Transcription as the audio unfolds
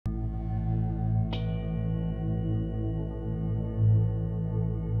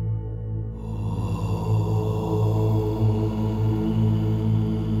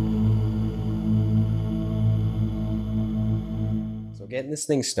getting this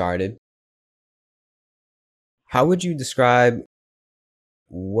thing started, how would you describe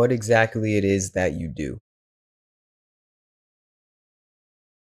what exactly it is that you do?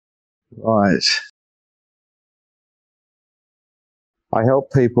 Right. I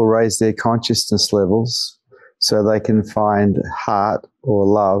help people raise their consciousness levels so they can find heart or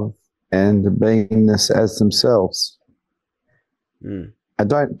love and beingness as themselves. Mm. I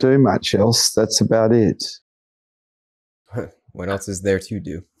don't do much else. That's about it. What else is there to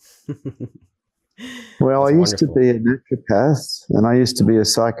do? Well, I That's used to wonderful. be a naturopath and I used to be a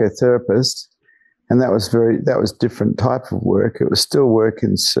psychotherapist, and that was different type of work. It was still work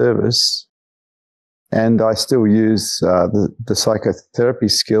in service, and I still use the psychotherapy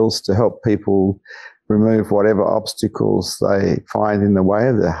skills to help people remove whatever obstacles they find in the way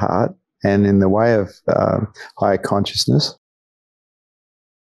of their heart and in the way of higher consciousness.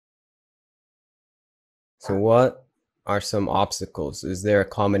 So what are some obstacles? Is there a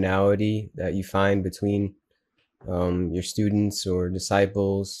commonality that you find between your students or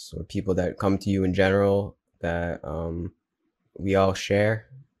disciples or people that come to you in general that we all share?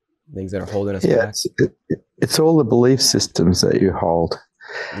 Things that are holding us Yeah, back? it's all the belief systems that you hold.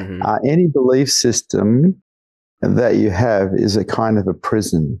 Mm-hmm. Any belief system that you have is a kind of a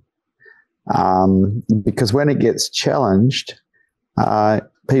prison, because when it gets challenged,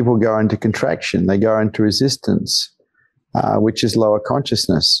 people go into contraction, they go into resistance, which is lower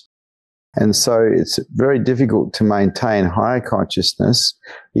consciousness. And so it's very difficult to maintain higher consciousness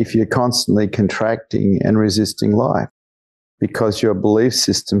if you're constantly contracting and resisting life because your belief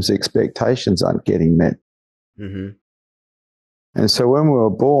system's expectations aren't getting met. Mm-hmm. And so when we were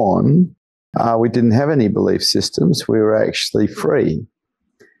born, we didn't have any belief systems. We were actually free.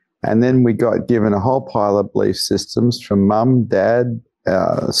 And then we got given a whole pile of belief systems from mum, dad,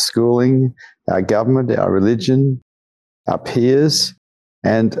 our schooling, our government, our religion, our peers.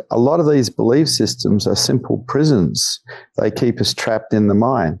 And a lot of these belief systems are simple prisons. They keep us trapped in the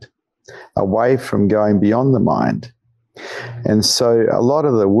mind, away from going beyond the mind. And so a lot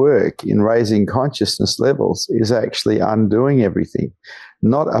of the work in raising consciousness levels is actually undoing everything,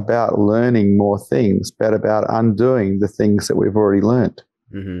 not about learning more things, but about undoing the things that we've already learned.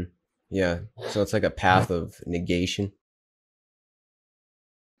 Mm-hmm. Yeah. So it's like a path of negation.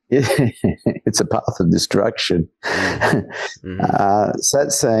 It's a path of destruction. Mm-hmm. So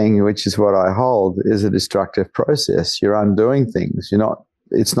that saying, which is what I hold, is a destructive process. You're undoing things.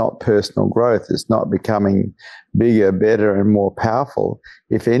 It's not personal growth. It's not becoming bigger, better, and more powerful.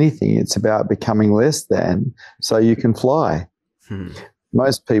 If anything, it's about becoming less than so you can fly. Mm-hmm.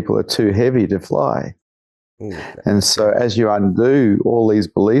 Most people are too heavy to fly. Ooh, and so as you undo all these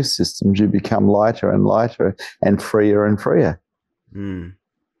belief systems, you become lighter and lighter and freer and freer. mm.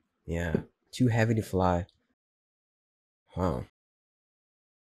 Yeah. Too heavy to fly. Wow.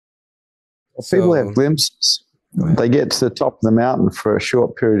 People have So glimpses. go ahead. They get to the top of the mountain for a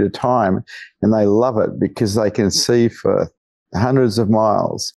short period of time and they love it because they can see for hundreds of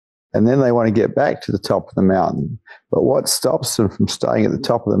miles. And then they want to get back to the top of the mountain. But what stops them from staying at the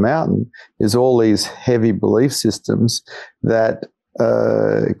top of the mountain is all these heavy belief systems that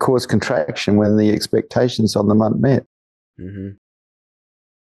cause contraction when the expectations on them aren't met. Mm-hmm.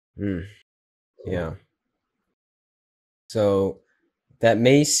 Mm. Yeah. So that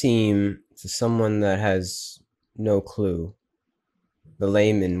may seem to someone that has no clue, the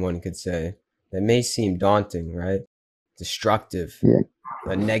layman, one could say, that may seem daunting, right? Destructive, Yeah.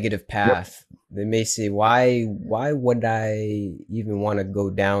 a negative Yep. path. They may say, why would I even want to go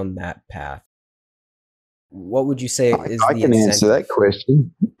down that path? What would you say is I the can answer incentive? that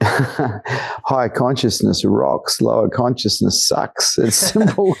question. Higher consciousness rocks, lower consciousnness sucks. It's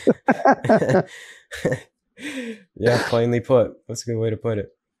simple. Yeah, plainly put. That's a good way to put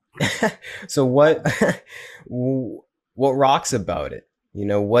it. So what rocks about it?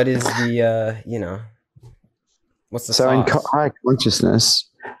 What is the what's the So in sauce? higher consciousness,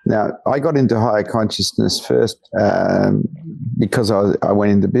 now I got into higher consciousness first because I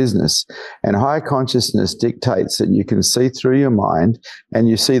went into business, and higher consciousness dictates that you can see through your mind and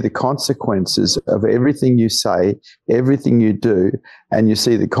you see the consequences of everything you say, everything you do, and you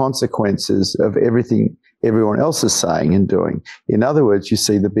see the consequences of everything everyone else is saying and doing. In other words, you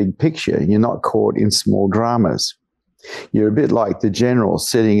see the big picture. You're not caught in small dramas. You're a bit like the general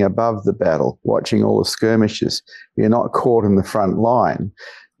sitting above the battle, watching all the skirmishes. You're not caught in the front line.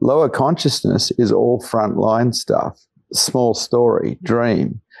 Lower consciousness is all front line stuff, small story,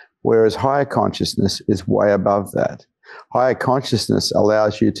 dream, whereas higher consciousness is way above that. Higher consciousness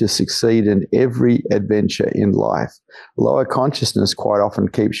allows you to succeed in every adventure in life. Lower consciousness quite often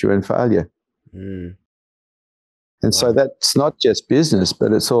keeps you in failure. Mm. And so Wow. that's not just business,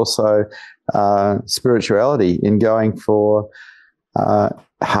 but it's also spirituality in going for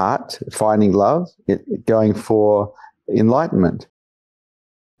heart, finding love, going for enlightenment.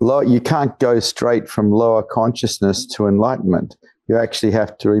 You can't go straight from lower consciousness to enlightenment. You actually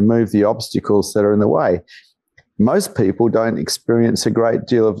have to remove the obstacles that are in the way. Most people don't experience a great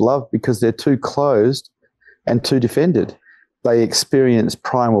deal of love because they're too closed and too defended. They experience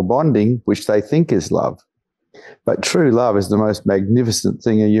primal bonding, which they think is love. But true love is the most magnificent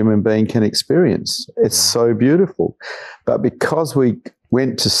thing a human being can experience. It's so beautiful. But because we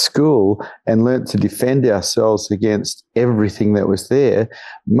went to school and learnt to defend ourselves against everything that was there,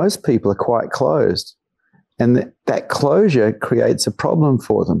 most people are quite closed. And that closure creates a problem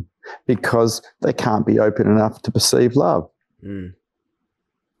for them because they can't be open enough to perceive love. Mm.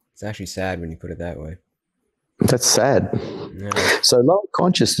 It's actually sad when you put it that way. That's sad. Yeah. So lower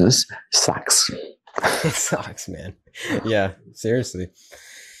consciousness sucks. It sucks, man. Yeah, seriously.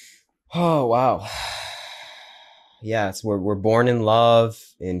 Oh, wow. Yeah, it's we're born in love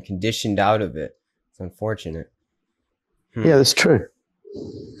and conditioned out of it. It's unfortunate. Yeah, that's true.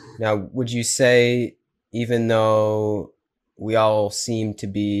 Now, would you say, even though we all seem to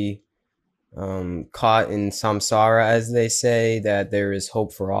be caught in samsara, as they say, that there is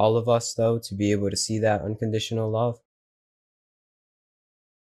hope for all of us, though, to be able to see that unconditional love?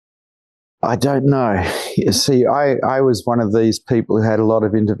 I don't know. You see, I was one of these people who had a lot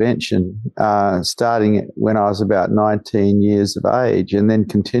of intervention, starting when I was about 19 years of age and then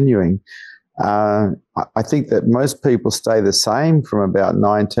continuing. I think that most people stay the same from about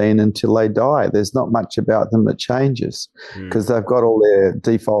 19 until they die. There's not much about them that changes because they've got all their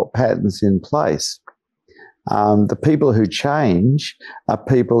default patterns in place. The people who change are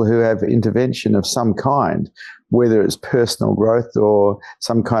people who have intervention of some kind, whether it's personal growth or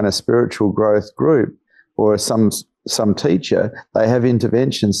some kind of spiritual growth group or some teacher. They have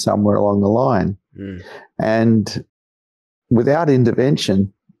intervention somewhere along the line. And without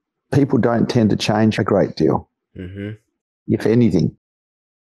intervention, people don't tend to change a great deal, if anything.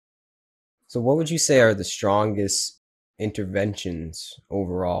 So what would you say are the strongest interventions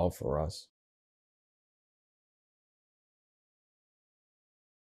overall for us?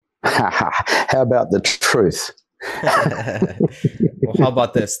 How about the truth? Well, how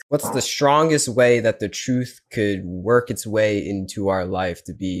about this? What's the strongest way that the truth could work its way into our life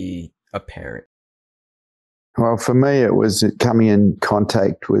to be apparent? Well, for me, it was coming in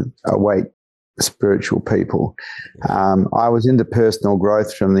contact with awake spiritual people. I was into personal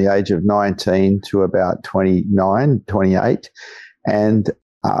growth from the age of 19 to about 29, 28, and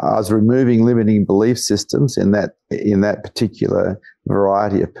I was removing limiting belief systems in that particular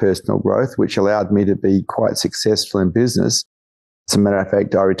variety of personal growth, which allowed me to be quite successful in business. As a matter of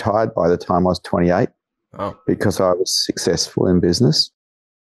fact, I retired by the time I was 28 because I was successful in business.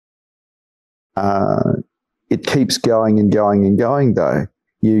 It keeps going and going and going, though.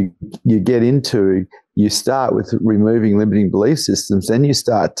 You start with removing limiting belief systems, then you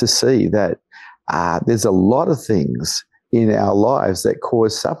start to see that there's a lot of things in our lives that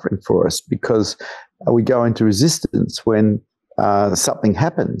cause suffering for us because we go into resistance when something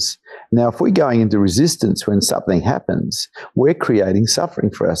happens. Now, if we're going into resistance when something happens, we're creating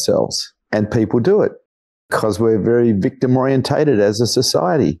suffering for ourselves, and people do it because we're very victim-orientated as a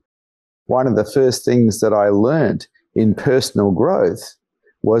society. One of the first things that I learned in personal growth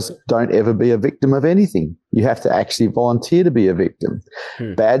was don't ever be a victim of anything. You have to actually volunteer to be a victim.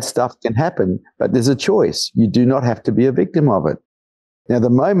 Bad stuff can happen, but there's a choice. You do not have to be a victim of it. Now, the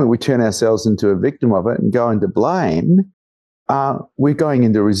moment we turn ourselves into a victim of it and go into blame, we're going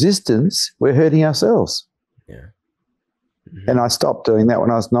into resistance. We're hurting ourselves. Yeah. And I stopped doing that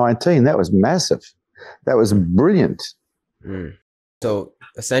when I was 19. That was massive. That was brilliant. So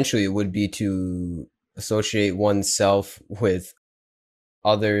essentially, it would be to associate oneself with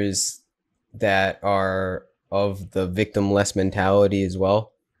others that are of the victimless mentality as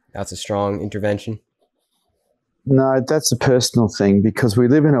well. That's a strong intervention. No, that's a personal thing because we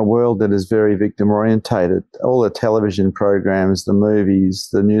live in a world that is very victim orientated. All the television programs, the movies,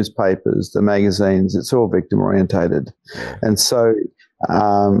 the newspapers, the magazines, it's all victim orientated. Yeah. And so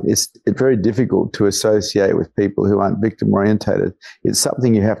it's very difficult to associate with people who aren't victim orientated. It's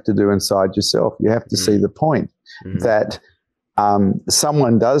something you have to do inside yourself. You have to see the point that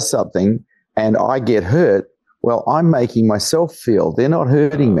someone does something and I get hurt. Well, I'm making myself feel. They're not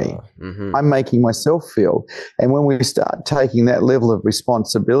hurting me. I'm making myself feel. And when we start taking that level of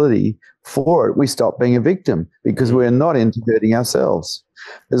responsibility for it, we stop being a victim because we're not into hurting ourselves.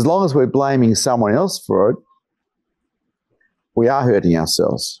 As long as we're blaming someone else for it, we are hurting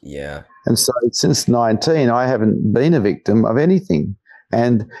ourselves. Yeah. And so since 19, I haven't been a victim of anything.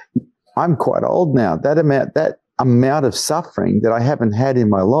 And I'm quite old now. That amount of suffering that I haven't had in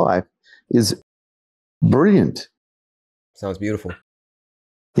my life is brilliant. Sounds beautiful.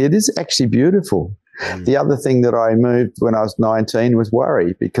 It is actually beautiful. The other thing that I moved when I was 19 was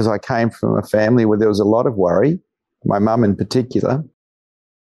worry, because I came from a family where there was a lot of worry, my mum in particular.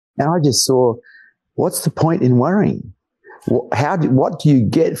 And I just saw, what's the point in worrying? What do you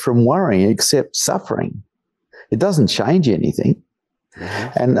get from worrying except suffering? It doesn't change anything.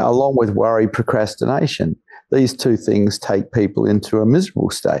 And along with worry, procrastination, these two things take people into a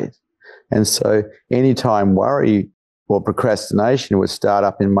miserable state. And so anytime worry or procrastination would start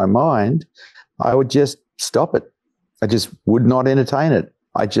up in my mind, I would just stop it. I just would not entertain it.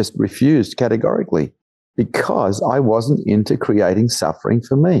 I just refused categorically because I wasn't into creating suffering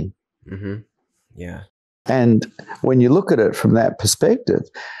for me. Yeah. And when you look at it from that perspective,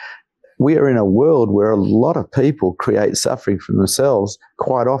 we are in a world where a lot of people create suffering for themselves,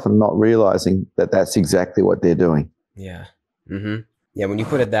 quite often not realizing that that's exactly what they're doing. Yeah. Yeah, when you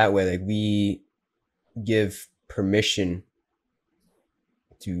put it that way, like we give permission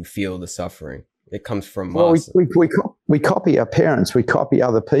to feel the suffering. It comes from us. We copy our parents. We copy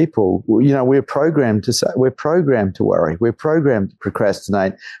other people. You know, we're programmed to say, we're programmed to worry. We're programmed to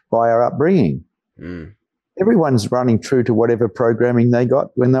procrastinate by our upbringing. Everyone's running true to whatever programming they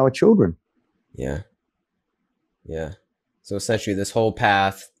got when they were children. Yeah. So essentially, this whole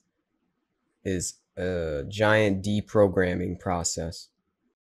path is a giant deprogramming process.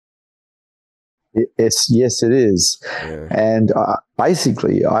 Yes, it is. Yeah. And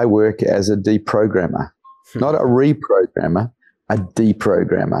basically, I work as a deprogrammer, not a reprogrammer, a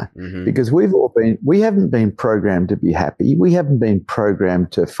deprogrammer, because we haven't been programmed to be happy. We haven't been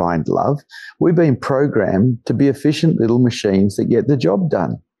programmed to find love. We've been programmed to be efficient little machines that get the job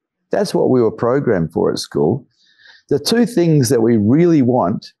done. That's what we were programmed for at school. The two things that we really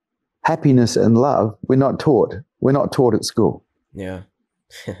want, happiness and love, we're not taught. We're not taught at school. Yeah.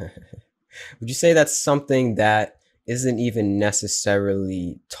 Would you say that's something that isn't even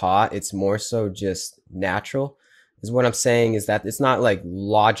necessarily taught? It's more so just natural? Is what I'm saying is that it's not like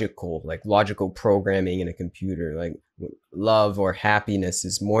logical programming in a computer. Like love or happiness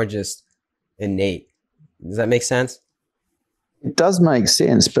is more just innate. Does that make sense? It does make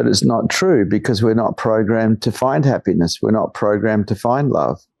sense, but it's not true because we're not programmed to find happiness. We're not programmed to find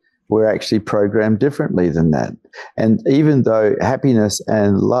love. We're actually programmed differently than that. And even though happiness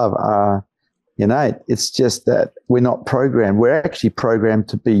and love are innate, it's just that we're not programmed. We're actually programmed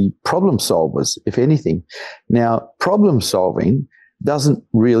to be problem solvers, if anything. Now, problem solving doesn't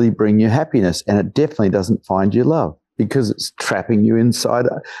really bring you happiness, and it definitely doesn't find you love because it's trapping you inside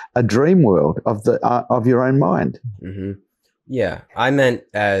a dream world of your own mind. Yeah, I meant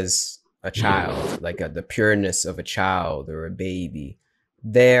as a child, like the pureness of a child or a baby.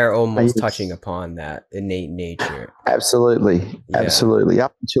 They're almost touching upon that innate nature. Absolutely.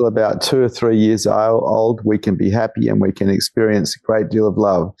 Up until about 2 or 3 years old, we can be happy and we can experience a great deal of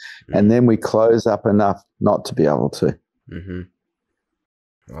love. And then we close up enough not to be able to.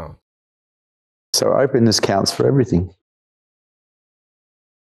 Wow. So openness counts for everything.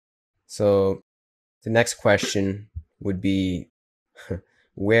 So the next question would be,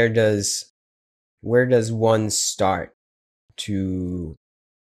 where does one start to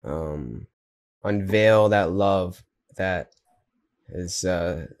unveil that love that is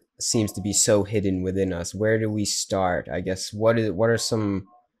seems to be so hidden within us? Where do we start? I guess what are some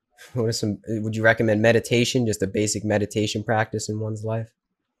would you recommend meditation, just a basic meditation practice in one's life?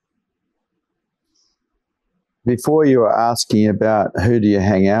 Before you were asking about who do you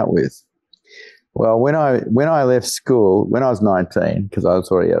hang out with, well, when I left school, when I was 19, because I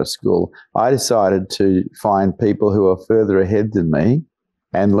was already out of school, I decided to find people who are further ahead than me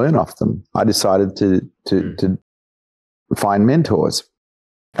and learn off them. I decided to find mentors,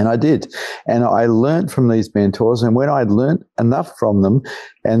 and I did. And I learned from these mentors, and when I'd learned enough from them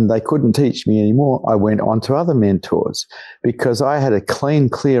and they couldn't teach me anymore, I went on to other mentors because I had a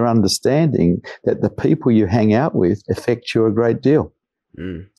clear understanding that the people you hang out with affect you a great deal.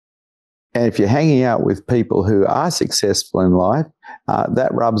 And if you're hanging out with people who are successful in life,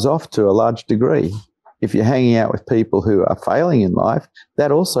 that rubs off to a large degree. If you're hanging out with people who are failing in life,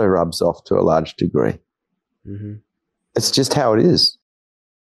 that also rubs off to a large degree. It's just how it is.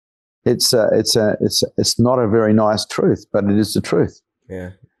 It's not a very nice truth, but it is the truth.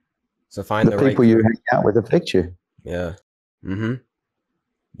 Yeah. So find the people right you hang out with affect you. Yeah.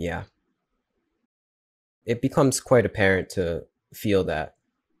 Yeah. It becomes quite apparent to feel that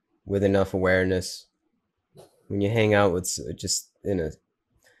with enough awareness when you hang out with just in a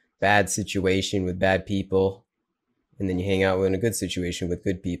bad situation with bad people, and then you hang out in a good situation with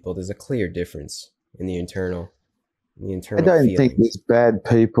good people, there's a clear difference in the internal I don't think feelings. there's bad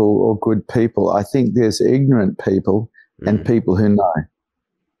people or good people. I think there's ignorant people and people who know.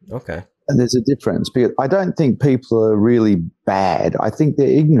 Okay. And there's a difference because I don't think people are really bad. I think they're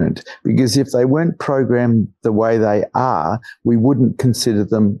ignorant because if they weren't programmed the way they are, we wouldn't consider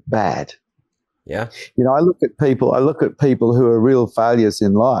them bad. Yeah. You know, I look at people who are real failures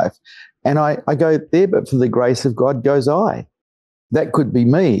in life and I go, there, but for the grace of God goes I. That could be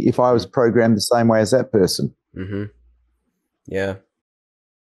me if I was programmed the same way as that person. Mm-hmm. Yeah.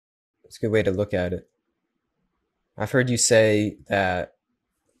 It's a good way to look at it. I've heard you say that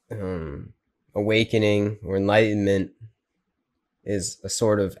awakening or enlightenment is a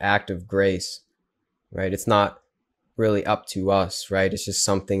sort of act of grace, right? It's not really up to us, right? It's just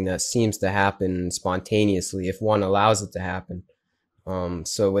something that seems to happen spontaneously if one allows it to happen.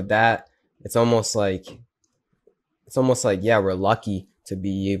 So with that, it's almost like yeah, we're lucky to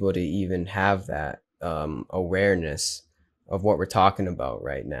be able to even have that awareness of what we're talking about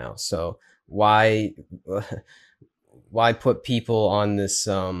right now. So why why put people on this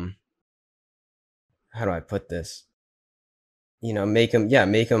how do I put this? You know, make them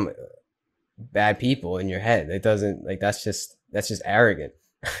bad people in your head. It doesn't, like, that's just arrogant.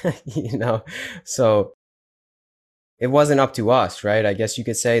 You know. So it wasn't up to us, right? I guess you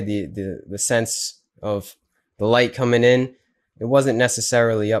could say the sense of the light coming in, it wasn't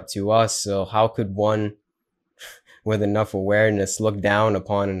necessarily up to us. So how could one with enough awareness look down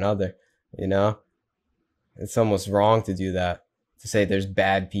upon another? You know, it's almost wrong to do that, to say there's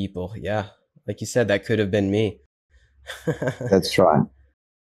bad people. Yeah, like you said, that could have been me. That's right.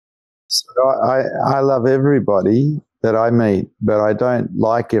 So I love everybody that I meet, but I don't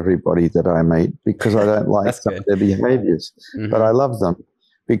like everybody that I meet because I don't like That's some of good. their behaviors. But I Mm-hmm. love them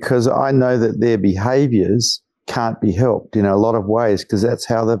because I know that their behaviors can't be helped in a lot of ways because that's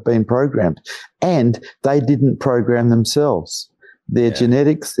how they've been programmed. And they didn't program themselves. Their Yeah.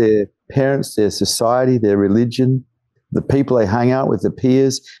 genetics, their parents, their society, their religion, the people they hang out with, the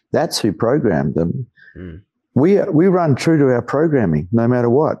peers, that's who programmed them. Mm. We run true to our programming no matter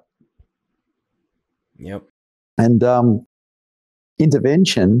what. Yep. And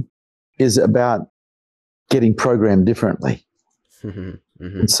intervention is about getting programmed differently. Mm-hmm.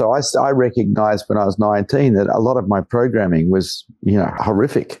 Mm-hmm. And so I recognized when I was 19 that a lot of my programming was,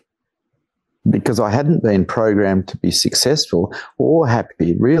 horrific because I hadn't been programmed to be successful or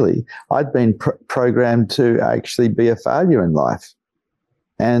happy, really. I'd been programmed to actually be a failure in life.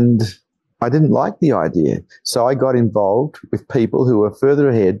 And I didn't like the idea. So I got involved with people who were further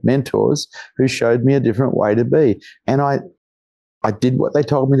ahead, mentors who showed me a different way to be. And I did what they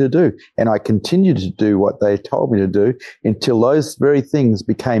told me to do, and I continued to do what they told me to do until those very things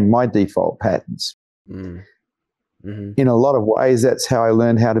became my default patterns. Mm-hmm. In a lot of ways, that's how I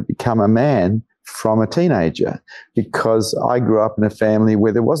learned how to become a man from a teenager, because I grew up in a family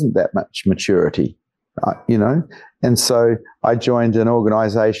where there wasn't that much maturity, and so I joined an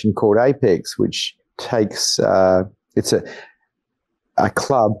organization called Apex, which takes, it's a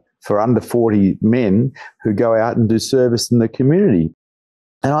club for under 40 men who go out and do service in the community.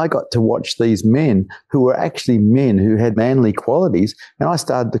 And I got to watch these men who were actually men who had manly qualities, and I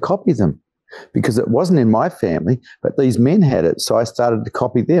started to copy them because it wasn't in my family, but these men had it. So I started to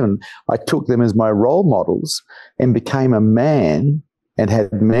copy them. And I took them as my role models and became a man and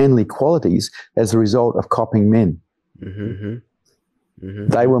had manly qualities as a result of copying men. Mm-hmm. Mm-hmm.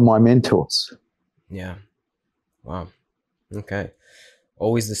 They were my mentors. Yeah. Wow. Okay.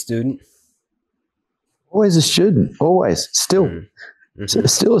 Always the student? Always a student, always, still. Mm-hmm.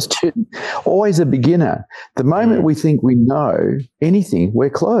 Still a student, always a beginner. The moment we think we know anything, we're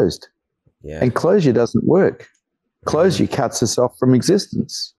closed. Yeah. And closure doesn't work. Closure cuts us off from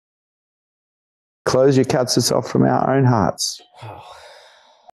existence. Closure cuts us off from our own hearts. Wow.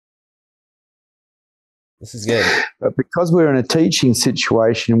 This is good. But because we're in a teaching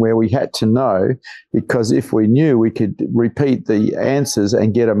situation where we had to know, because if we knew, we could repeat the answers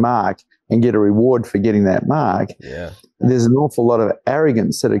and get a mark and get a reward for getting that mark. Yeah. There's an awful lot of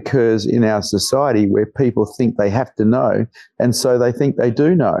arrogance that occurs in our society where people think they have to know, and so they think they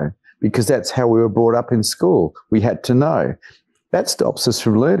do know because that's how we were brought up in school. We had to know. That stops us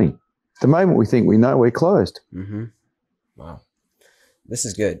from learning. The moment we think we know, we're closed. Mm-hmm. Wow. This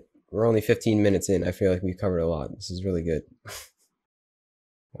is good. We're only 15 minutes in. I feel like we covered a lot. This is really good.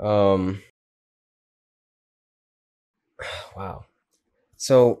 Wow.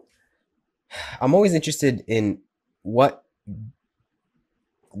 So I'm always interested in what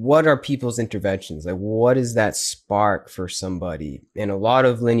what are people's interventions? Like, what is that spark for somebody? And a lot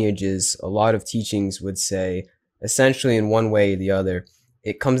of lineages, a lot of teachings would say, essentially, in one way or the other,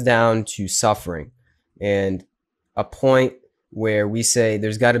 it comes down to suffering and a point where we say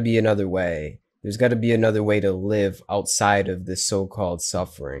there's got to be another way. There's got to be another way to live outside of this so-called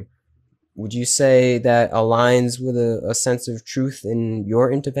suffering. Would you say that aligns with a sense of truth in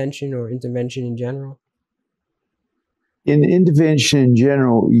your intervention or intervention in general? In intervention in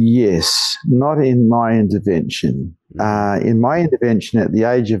general, yes. Not in my intervention. In my intervention at the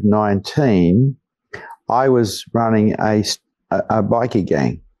age of 19, I was running a bikie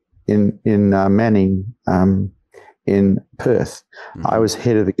gang in Manning, in Perth. I was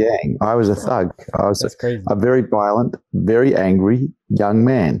head of the gang. I was a thug. I was a very violent, very angry young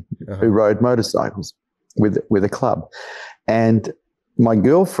man who rode motorcycles with a club. And my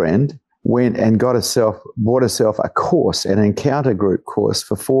girlfriend went and bought herself a course, an encounter group course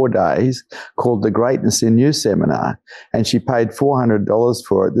for 4 days called the Greatness in You Seminar. And she paid $400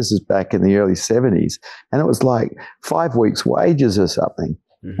 for it. This is back in the early 70s. And it was like 5 weeks' wages or something.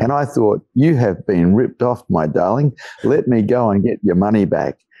 And I thought, you have been ripped off, my darling. Let me go and get your money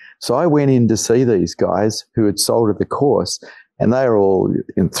back. So I went in to see these guys who had sold her the course, and they were all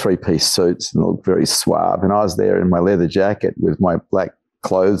in 3-piece suits and looked very suave. And I was there in my leather jacket with my black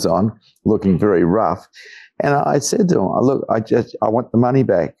clothes on, looking very rough. And I said to them, look, I want the money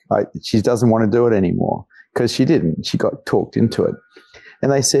back. She doesn't want to do it anymore, because she didn't. She got talked into it.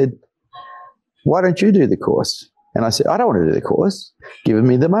 And they said, why don't you do the course? And I said, I don't want to do the course. Give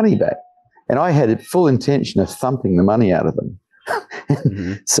me the money back. And I had a full intention of thumping the money out of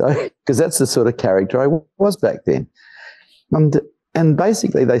them. So, because that's the sort of character I was back then. And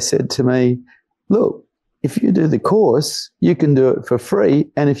basically they said to me, look, if you do the course, you can do it for free.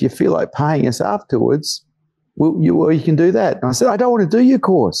 And if you feel like paying us afterwards, you can do that. And I said, I don't want to do your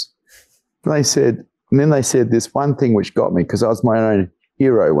course. And then they said this one thing which got me, because I was my own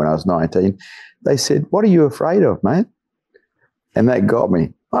hero when I was 19. They said, what are you afraid of, mate? And that got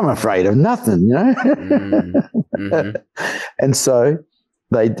me. I'm afraid of nothing, you know? And so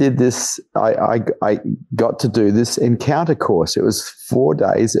they did this. I got to do this encounter course. It was 4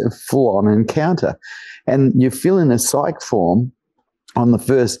 days of full-on encounter. And you fill in a psych form on the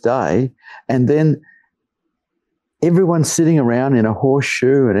first day, and then everyone's sitting around in a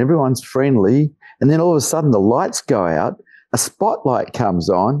horseshoe and everyone's friendly. And then all of a sudden the lights go out, a spotlight comes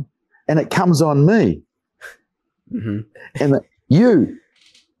on, and it comes on me. And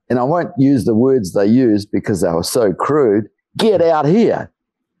and I won't use the words they used because they were so crude, get out here.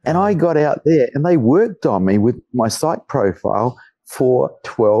 And I got out there, and they worked on me with my psych profile for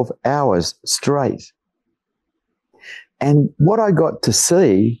 12 hours straight. And what I got to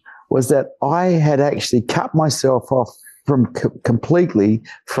see was that I had actually cut myself off completely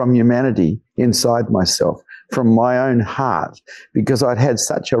from humanity inside myself, from my own heart, because I'd had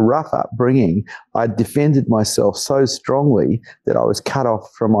such a rough upbringing. I'd defended myself so strongly that I was cut off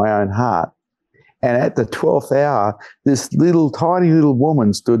from my own heart. And at the 12th hour, this tiny little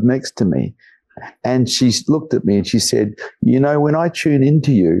woman stood next to me, and she looked at me and she said, you know, when I tune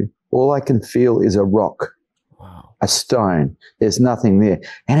into you, all I can feel is a rock, a stone. There's nothing there.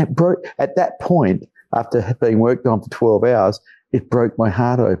 And it broke at that point, after being worked on for 12 hours, it broke my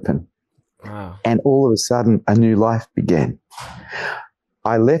heart open. Wow. And all of a sudden, a new life began.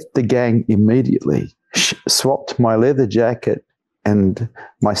 I left the gang immediately, swapped my leather jacket and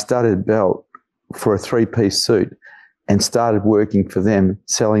my studded belt for a 3-piece suit, and started working for them,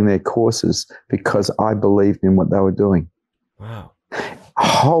 selling their courses, because I believed in what they were doing. Wow. A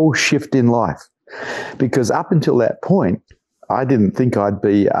whole shift in life. Because up until that point, I didn't think I'd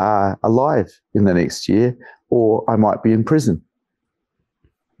be alive in the next year, or I might be in prison.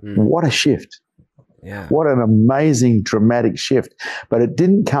 What a shift. Yeah. What an amazing, dramatic shift. But it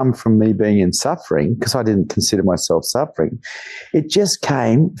didn't come from me being in suffering, because I didn't consider myself suffering. It just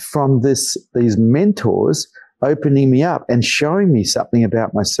came from these mentors opening me up and showing me something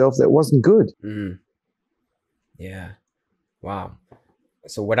about myself that wasn't good. Yeah. Wow.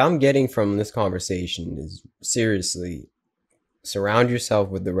 So what I'm getting from this conversation is, seriously, surround yourself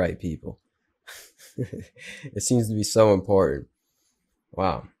with the right people. It seems to be so important.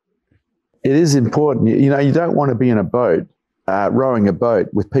 Wow. It is important. You know, you don't want to be in a boat, rowing a boat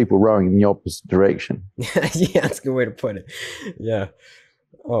with people rowing in the opposite direction. Yeah, that's a good way to put it. Yeah.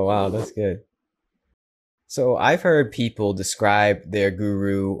 Oh, wow. That's good. So I've heard people describe their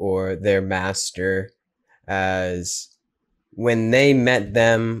guru or their master as, when they met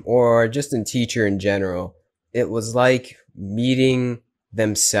them, or just a teacher in general, it was like meeting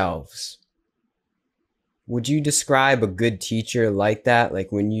themselves. Would you describe a good teacher like that?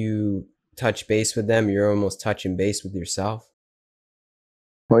 Like when you touch base with them, you're almost touching base with yourself?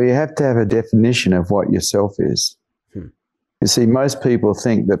 Well, you have to have a definition of what yourself is. You see, most people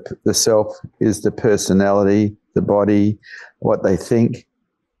think that the self is the personality, the body, what they think.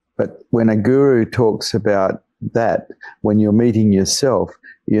 But when a guru talks about that, when you're meeting yourself,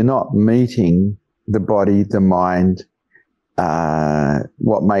 you're not meeting the body, the mind,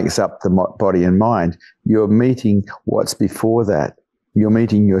 what makes up the body and mind. You're meeting what's before that. You're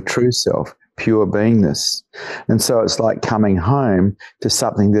meeting your true self, pure beingness. And so it's like coming home to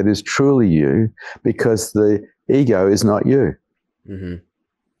something that is truly you, because the ego is not you. Mm-hmm.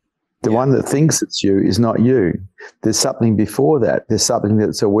 The one that thinks it's you is not you. There's something before that. There's something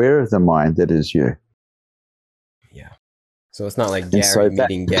that's aware of the mind that is you. Yeah. So it's not like And Gary so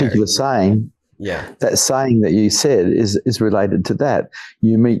meeting that particular Gary. saying, that saying that you said is related to that.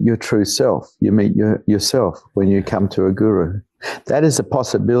 You meet your true self. You meet yourself when you come to a guru. That is a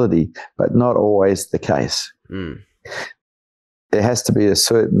possibility, but not always the case. Mm. There has to be a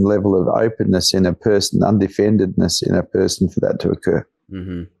certain level of openness in a person, undefendedness in a person for that to occur.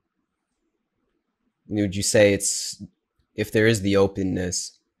 Mm-hmm. Would you say if there is the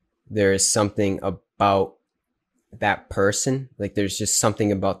openness, there is something about that person? Like there's just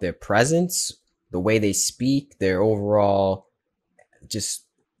something about their presence, the way they speak, their overall, just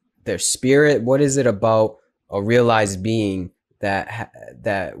their spirit? What is it about a realized being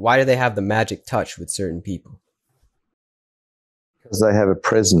that why do they have the magic touch with certain people? Because they have a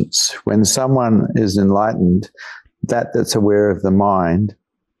presence. When someone is enlightened, that's aware of the mind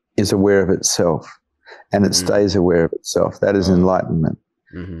is aware of itself, and it stays aware of itself. That is enlightenment.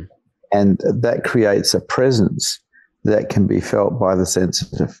 Mm-hmm. And that creates a presence that can be felt by the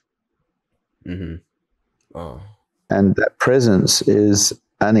sensitive. Mm-hmm. Oh. And that presence is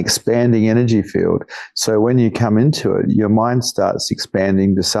an expanding energy field. So when you come into it, your mind starts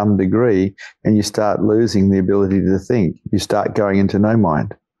expanding to some degree, and you start losing the ability to think. You start going into no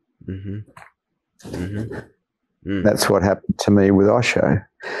mind. Mm-hmm. Mm-hmm. Mm. That's what happened to me with Osho.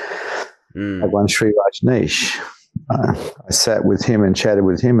 I won Sri Rajneesh. I sat with him and chatted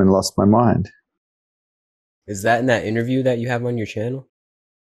with him and lost my mind. Is that in that interview that you have on your channel?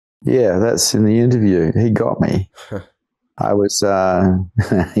 Yeah, that's in the interview. He got me. I was,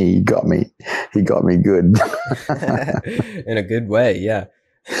 he got me good. In a good way, yeah.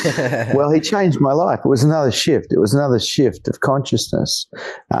 Well, he changed my life. It was another shift. It was another shift of consciousness.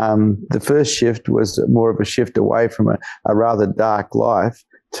 The first shift was more of a shift away from a rather dark life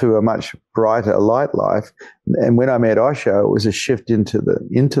to a much brighter light life. And when I met Osho, it was a shift into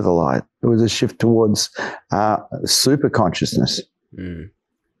the light. It was a shift towards super consciousness. Mm.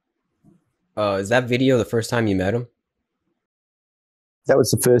 Is that video the first time you met him? That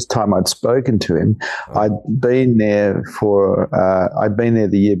was the first time I'd spoken to him. Oh. I'd been there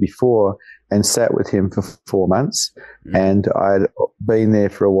the year before and sat with him for 4 months. And I'd been there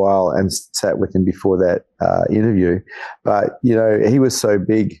for a while and sat with him before that interview. But, you know, he was so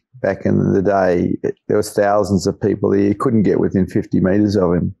big back in the day. There was thousands of people there. You couldn't get within 50 meters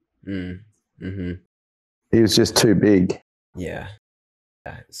of him. Mm-hmm. He was just too big. Yeah.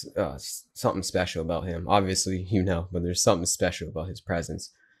 Something special about him. Obviously, you know, but there's something special about his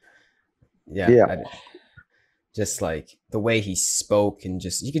presence. Yeah. Just like the way he spoke, and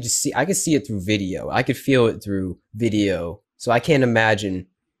you could just see, I could see it through video. I could feel it through video. So I can't imagine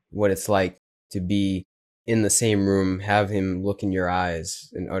what it's like to be in the same room, have him look in your eyes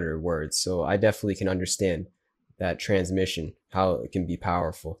and utter words. So I definitely can understand that transmission, how it can be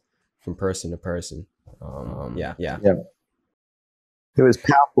powerful from person to person. Yeah. It was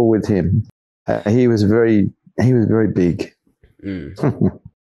powerful with him. He was very big.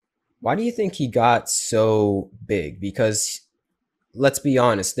 Why do you think he got so big? Because let's be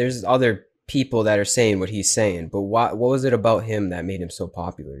honest, there's other people that are saying what he's saying, but what was it about him that made him so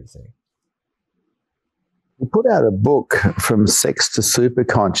popular, you think? He put out a book, From Sex to Super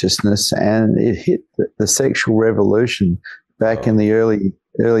Consciousness, and it hit the sexual revolution back in the early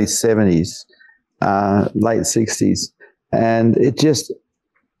 70s, late 60s. And it just,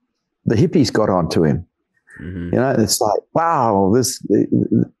 the hippies got onto him. You know, it's like, wow, this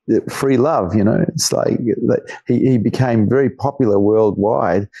free love, you know, it's like he became very popular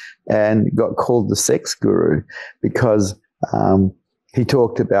worldwide and got called the sex guru because he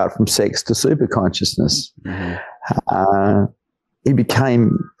talked about from sex to super consciousness. He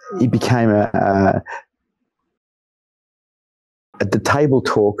became at the table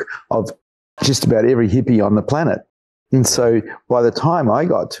talk of just about every hippie on the planet. And so by the time I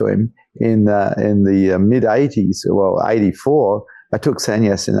got to him in the mid 80s, well, 84, I took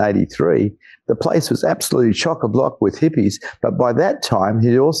sannyas in 83. The place was absolutely chock-a-block with hippies. But by that time,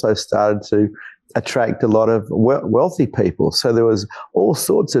 he'd also started to attract a lot of wealthy people. So there was all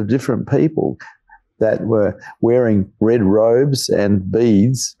sorts of different people that were wearing red robes and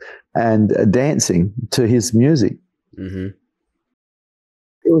beads and dancing to his music. Mm-hmm.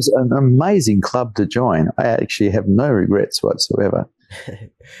 It was an amazing club to join. I actually have no regrets whatsoever.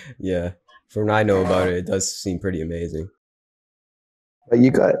 Yeah. From what I know about it, it does seem pretty amazing. But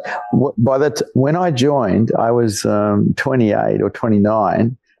you got when I joined, I was 28 or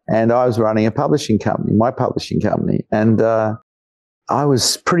 29, and I was running a publishing company, my publishing company, and I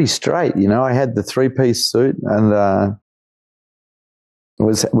was pretty straight. You know, I had the 3-piece suit and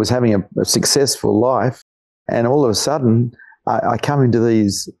was having a successful life, and all of a sudden, I come into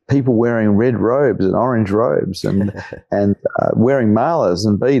these people wearing red robes and orange robes and wearing malas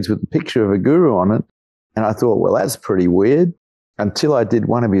and beads with a picture of a guru on it, and I thought, well, that's pretty weird. Until I did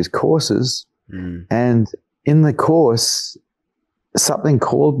one of his courses, and in the course, something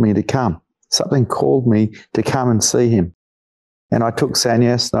called me to come. Something called me to come and see him. And I took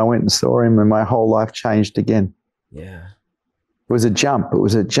sannyas and I went and saw him, and my whole life changed again. Yeah. It was a jump. It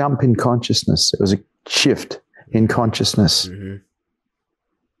was a jump in consciousness. It was a shift in consciousness. Mm-hmm.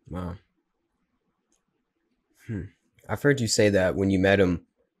 Wow. I've heard you say that when you met him,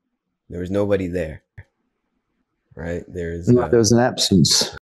 there was nobody there. Right? There was an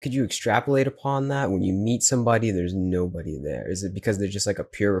absence. Could you extrapolate upon that? When you meet somebody, there's nobody there. Is it because they're just like a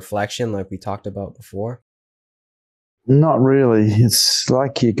pure reflection like we talked about before? Not really. It's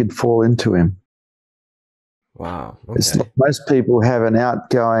like you could fall into him. Wow. Okay. It's like most people have an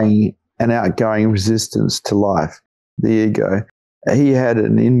outgoing resistance to life, the ego. He had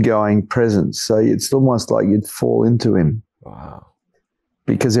an ingoing presence, so it's almost like you'd fall into him. Wow.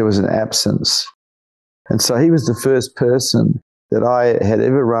 Because there was an absence. And so he was the first person that I had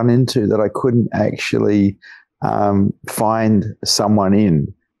ever run into that I couldn't actually find someone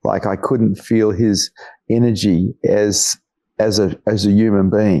in. Like I couldn't feel his energy as a human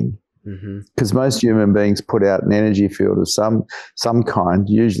being. Because most human beings put out an energy field of some kind,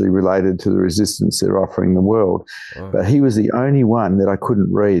 usually related to the resistance they're offering the world. Wow. But he was the only one that I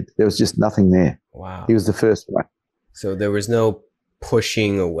couldn't read. There was just nothing there. Wow. He was the first one. So there was no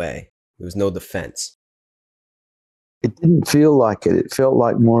pushing away. There was no defense. It didn't feel like it. It felt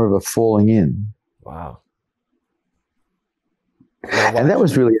like more of a falling in. Wow. And that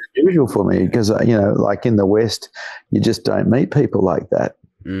was really unusual for me because, you know, like in the West, you just don't meet people like that.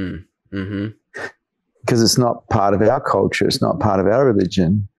 Because it's not part of our culture. It's not part of our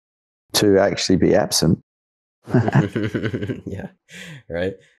religion to actually be absent. Yeah,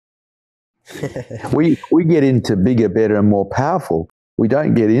 right. we get into bigger, better, and more powerful. We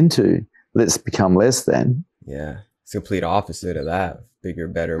don't get into let's become less than. Yeah, it's the complete opposite of that. Bigger,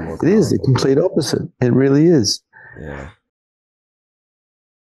 better, more powerful. It is the complete opposite. It really is. Yeah.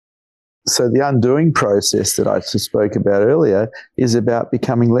 So the undoing process that I spoke about earlier is about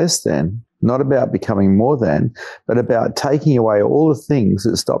becoming less than, not about becoming more than, but about taking away all the things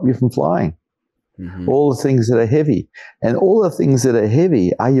that stop you from flying, all the things that are heavy. And all the things that are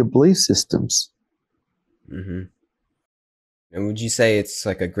heavy are your belief systems. And would you say it's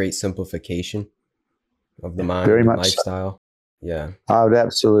like a great simplification of the mind Very and much lifestyle? So. Yeah. I would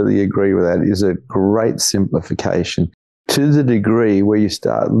absolutely agree with that. It is a great simplification to the degree where you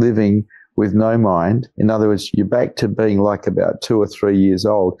start living with no mind. In other words, you're back to being like about 2 or 3 years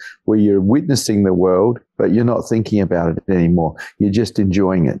old, where you're witnessing the world, but you're not thinking about it anymore. You're just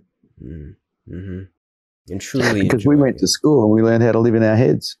enjoying it. And truly because we went to school and we learned how to live in our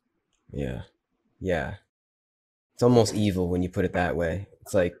heads. Yeah. Yeah. It's almost evil when you put it that way.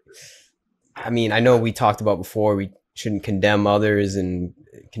 It's like, I mean, I know we talked about before, we shouldn't condemn others and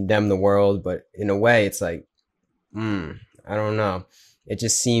condemn the world, but in a way it's like, I don't know. It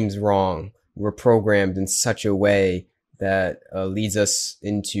just seems wrong. We're programmed in such a way that leads us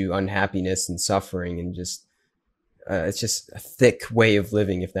into unhappiness and suffering, and just it's just a thick way of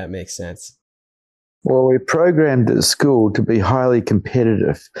living, if that makes sense. Well, we're programmed at school to be highly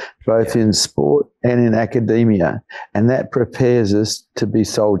competitive, both in sport and in academia, and that prepares us to be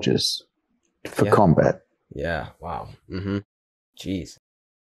soldiers for combat. Yeah. Wow. Jeez.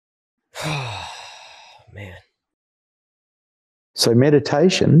 Man. So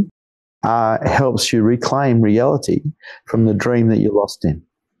meditation helps you reclaim reality from the dream that you're lost in.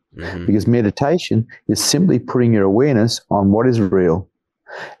 Because meditation is simply putting your awareness on what is real.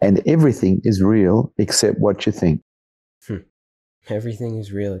 And everything is real except what you think. Everything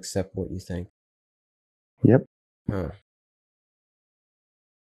is real except what you think. Yep. Huh.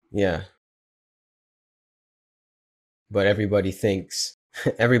 Yeah. but everybody thinks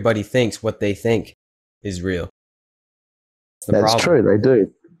everybody thinks what they think is real. That's the That's problem. true, they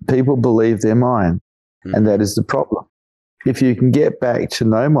do. People believe their mind, and that is the problem. If you can get back to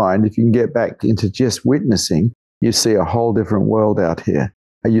no mind, if you can get back into just witnessing, you see a whole different world out here.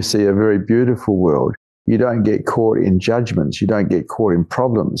 You see a very beautiful world. You don't get caught in judgments. You don't get caught in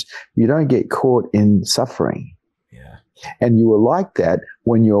problems. You don't get caught in suffering. Yeah. And you were like that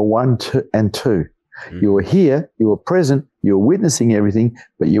when you were 1, 2, and 2. You were here, you were present, you were witnessing everything,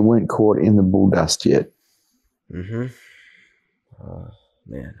 but you weren't caught in the bull dust yet.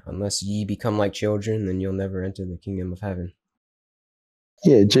 Man, unless ye become like children, then you'll never enter the kingdom of heaven.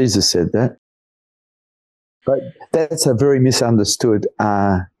 Yeah, Jesus said that. But that's a very misunderstood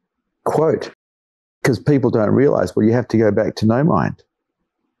quote, because people don't realize, well, you have to go back to no mind.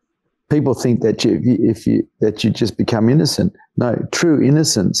 People think that you just become innocent. No, true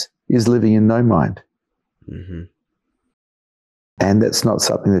innocence is living in no mind. And that's not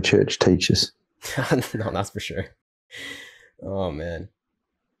something the church teaches. No, that's for sure. Oh, man.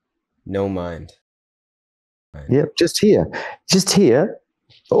 No mind. Yep, just here,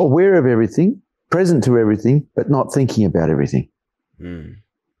 aware of everything, present to everything, but not thinking about everything. And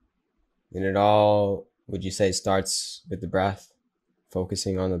it all, would you say, starts with the breath,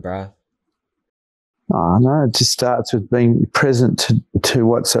 focusing on the breath? Oh, no, it just starts with being present to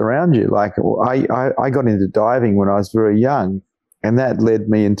what's around you. Like I got into diving when I was very young, and that led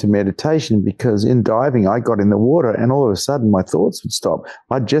me into meditation, because in diving, I got in the water and all of a sudden my thoughts would stop.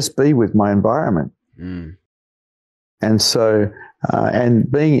 I'd just be with my environment. And so,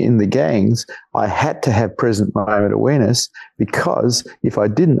 and being in the gangs, I had to have present moment awareness, because if I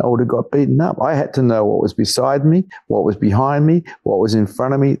didn't, I would have got beaten up. I had to know what was beside me, what was behind me, what was in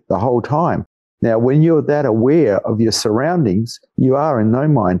front of me the whole time. Now, when you're that aware of your surroundings, you are in no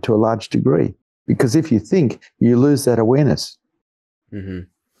mind to a large degree, because if you think, you lose that awareness. Yeah.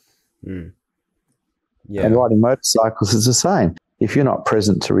 And riding motorcycles is the same. If you're not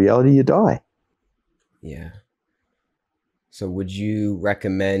present to reality, you die. Yeah. So would you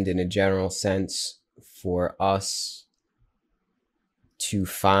recommend, in a general sense, for us to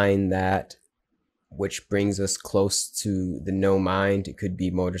find that which brings us close to the no mind? It could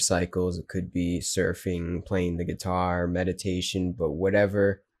be motorcycles, it could be surfing, playing the guitar, meditation, but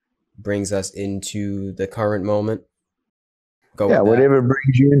whatever brings us into the current moment. Whatever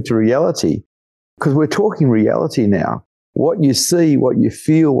brings you into reality. Because we're talking reality now. What you see, what you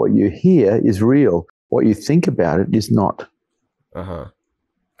feel, what you hear is real. What you think about it is not.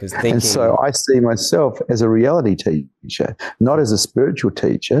 And so I see myself as a reality teacher, not as a spiritual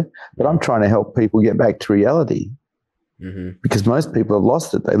teacher, but I'm trying to help people get back to reality. Because most people have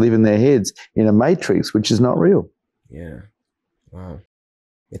lost it. They live in their heads in a matrix, which is not real. Yeah. Wow.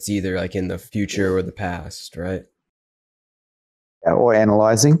 It's either like in the future or the past, right? Or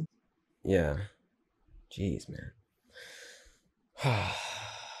analyzing. Yeah. Jeez, man.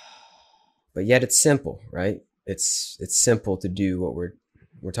 But yet it's simple, right? It's simple to do what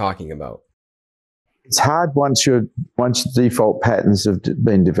we're talking about. It's hard once default patterns have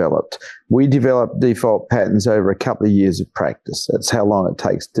been developed. We develop default patterns over a couple of years of practice. That's how long it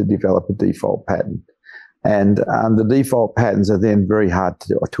takes to develop a default pattern. And the default patterns are then very hard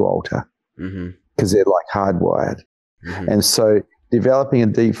to alter, because they're like hardwired. And so developing a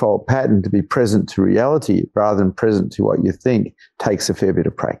default pattern to be present to reality rather than present to what you think takes a fair bit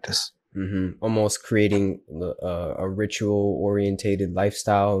of practice. Almost creating a ritual-orientated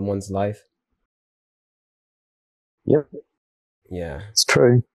lifestyle in one's life. Yep. Yeah. It's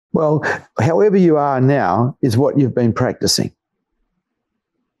true. Well, however you are now is what you've been practicing.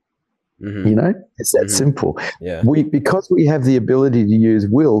 You know, it's that simple. Yeah. Because we have the ability to use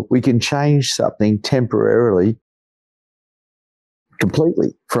will, we can change something temporarily,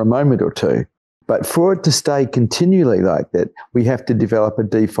 completely, for a moment or two. But for it to stay continually like that, we have to develop a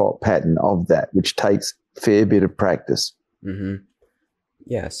default pattern of that, which takes a fair bit of practice.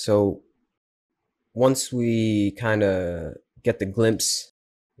 Yeah. So once we kind of get the glimpse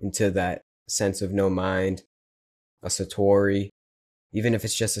into that sense of no mind, a satori, even if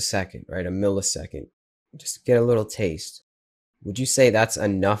it's just a second, right? A millisecond, just get a little taste. Would you say that's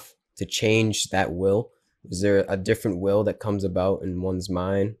enough to change that will? Is there a different will that comes about in one's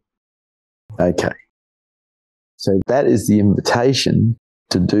mind? Okay. So that is the invitation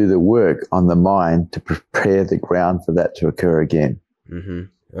to do the work on the mind to prepare the ground for that to occur again.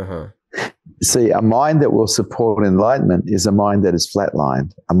 See, a mind that will support enlightenment is a mind that is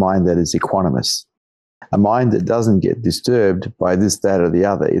flatlined, a mind that is equanimous, a mind that doesn't get disturbed by this, that, or the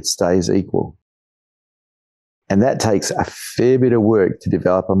other. It stays equal. And that takes a fair bit of work to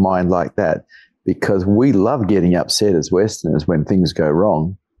develop a mind like that. because we love getting upset as Westerners when things go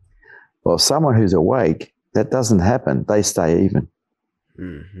wrong. Well, someone who's awake, that doesn't happen. They stay even.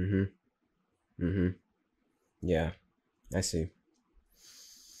 Mm-hmm. Mm-hmm. Yeah, I see.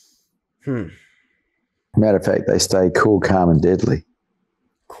 Matter of fact, they stay cool, calm, and deadly.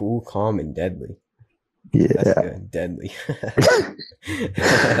 Cool, calm, and deadly. Yeah. That's good. Deadly.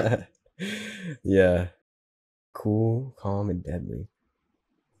 Yeah. Cool, calm, and deadly.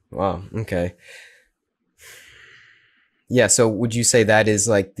 Wow. Okay. Yeah. So would you say that is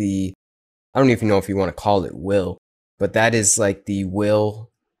like I don't even know if you want to call it will, but that is like the will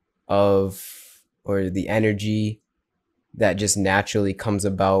of, or the energy that just naturally comes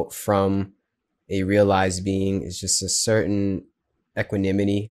about from a realized being, is just a certain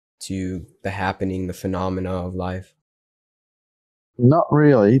equanimity to the happening, the phenomena of life? Not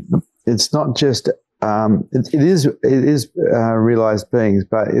really. It's not just. It is realized beings,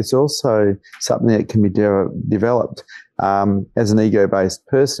 but it's also something that can be developed as an ego-based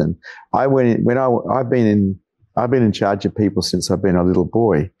person. I've been in charge of people since I've been a little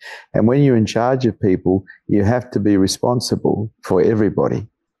boy, and when you're in charge of people, you have to be responsible for everybody.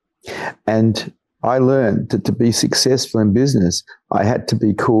 And I learned that to be successful in business, I had to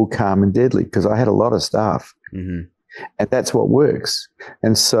be cool, calm, and deadly because I had a lot of staff. Mm-hmm. And that's what works.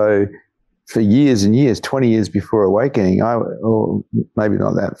 And so for years and years, 20 years before awakening, or maybe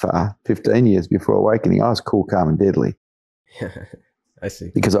not that far, 15 years before awakening, I was cool, calm, and deadly. I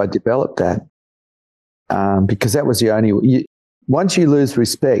see. Because I developed that. Because that was the only... once you lose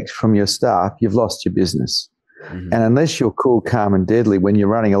respect from your staff, you've lost your business. Mm-hmm. And unless you're cool, calm, and deadly when you're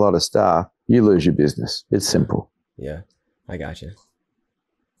running a lot of staff, you lose your business. It's simple. Yeah, I got you.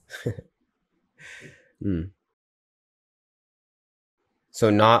 So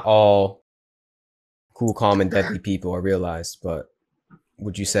not all cool, calm, and deadly people are realized, but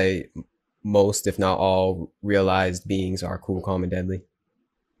would you say most, if not all, realized beings are cool, calm, and deadly?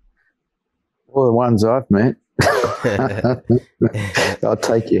 All the ones I've met. I'll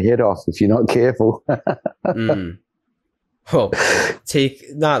take your head off if you're not careful. Well,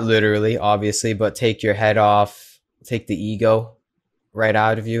 not literally, obviously, but take your head off, take the ego right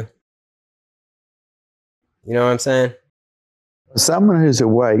out of you. You know what I'm saying? Someone who's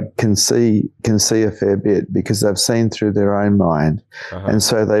awake can see a fair bit because they've seen through their own mind, and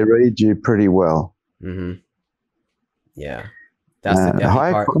so they read you pretty well. Mm-hmm. Yeah, that's the deadly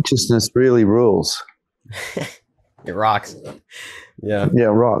higher part. Consciousness really rules. It rocks. Yeah. Yeah,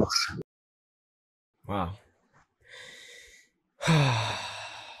 rocks. Wow.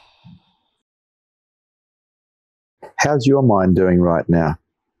 How's your mind doing right now?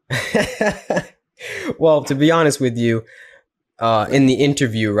 Well, to be honest with you, in the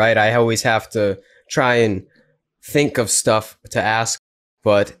interview, right, I always have to try and think of stuff to ask,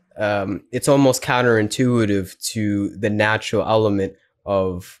 but it's almost counterintuitive to the natural element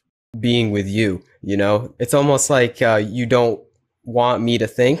of being with you. You know, it's almost like you don't want me to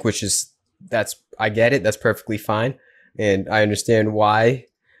think, I get it. That's perfectly fine. And I understand why.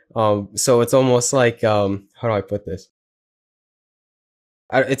 So it's almost like, how do I put this?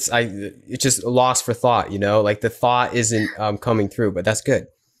 It's just lost for thought, you know, like the thought isn't coming through, but that's good.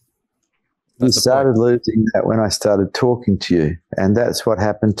 You started losing that when I started talking to you. And that's what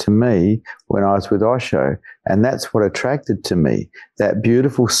happened to me when I was with Osho. And that's what attracted to me, that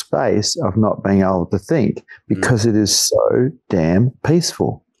beautiful space of not being able to think, because it is so damn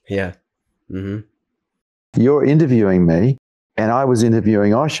peaceful. Yeah. Mm-hmm. You're interviewing me and I was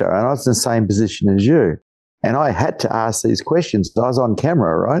interviewing Osho, and I was in the same position as you. And I had to ask these questions. I was on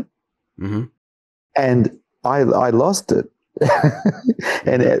camera, right? Mm-hmm. And I lost it.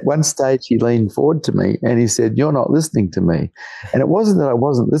 And at one stage he leaned forward to me and he said, "You're not listening to me." And it wasn't that I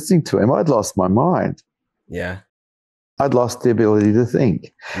wasn't listening to him. I'd lost my mind. Yeah. I'd lost the ability to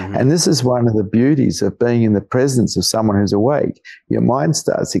think. Mm-hmm. And this is one of the beauties of being in the presence of someone who's awake. Your mind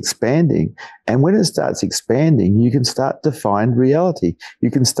starts expanding. And when it starts expanding, you can start to find reality.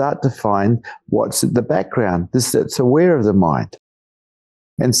 You can start to find what's at the background, that's aware of the mind.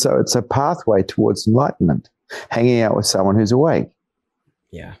 And so it's a pathway towards enlightenment, hanging out with someone who's awake.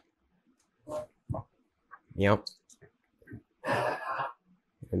 Yeah. Yep.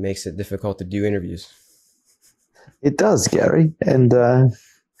 It makes it difficult to do interviews. It does, Gary. And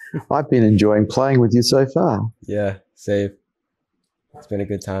I've been enjoying playing with you so far. Yeah, same. It's been a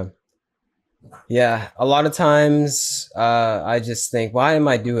good time. Yeah, a lot of times I just think, why am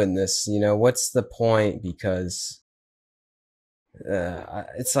I doing this? You know, what's the point? Because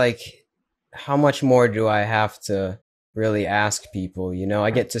it's like, how much more do I have to really ask people? You know,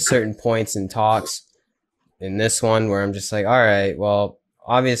 I get to certain points in talks, in this one where I'm just like, all right, well,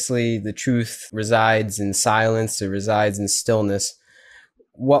 obviously the truth resides in silence, it resides in stillness.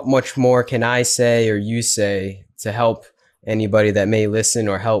 What much more can I say or you say to help anybody that may listen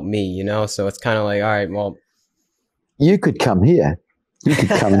or help me, you know? So it's kind of like, all right, well, you could come here. You could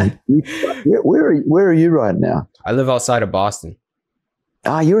come. Where are you right now? I live outside of Boston.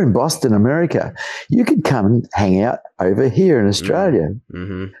 Ah, you're in Boston, America. You could come and hang out over here in Australia.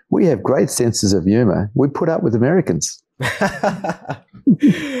 Mm-hmm. We have great senses of humor. We put up with Americans.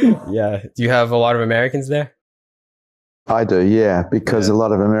 Yeah. Do you have a lot of Americans there? I do, yeah, because a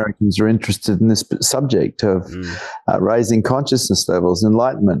lot of Americans are interested in this subject of raising consciousness levels,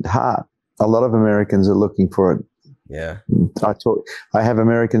 enlightenment, heart. A lot of Americans are looking for it. Yeah. I have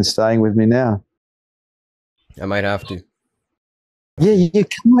Americans staying with me now. I might have to. Yeah, you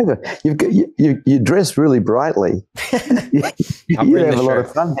come over. You dress really brightly. you have a lot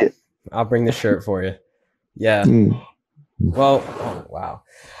of fun here. I'll bring the shirt for you. Yeah. Well, oh, wow.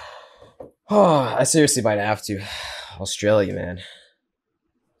 Oh, I seriously might have to. Australia, man.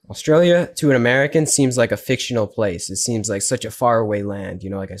 Australia to an American seems like a fictional place. It seems like such a faraway land, you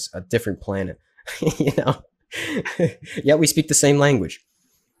know, like a different planet, you know? Yet we speak the same language.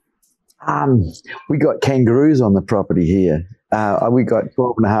 We got kangaroos on the property here. We got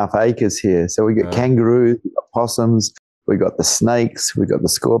 12.5 acres here. So we got kangaroos, we got possums, we got the snakes, we got the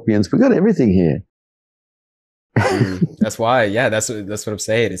scorpions, we got everything here. That's why, yeah, that's what I'm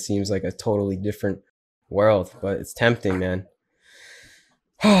saying. It seems like a totally different world, but it's tempting, man.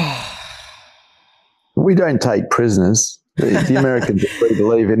 We don't take prisoners. The Americans are free to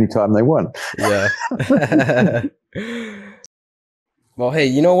leave anytime they want. Yeah. Well, hey,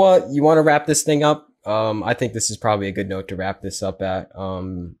 you know what? You want to wrap this thing up? I think this is probably a good note to wrap this up at.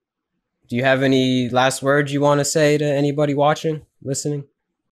 Do you have any last words you want to say to anybody watching, listening?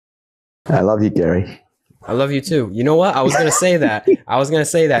 I love you, Gary. I love you too. You know what? I was going to say that. I was going to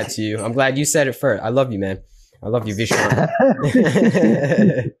say that to you. I'm glad you said it first. I love you, man. I love you, Vishrant.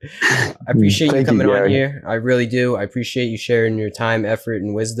 I appreciate you coming on here. I really do. I appreciate you sharing your time, effort,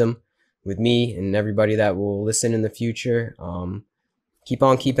 and wisdom with me and everybody that will listen in the future. Keep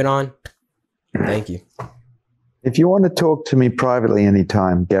on keeping on. Thank you. If you want to talk to me privately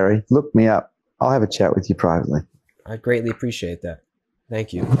anytime, Gary, look me up. I'll have a chat with you privately. I greatly appreciate that.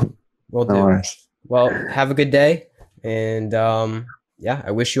 Thank you. Will do. No worries. Well, have a good day. And yeah, I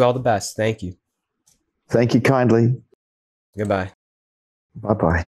wish you all the best. Thank you. Thank you kindly. Goodbye. Bye-bye.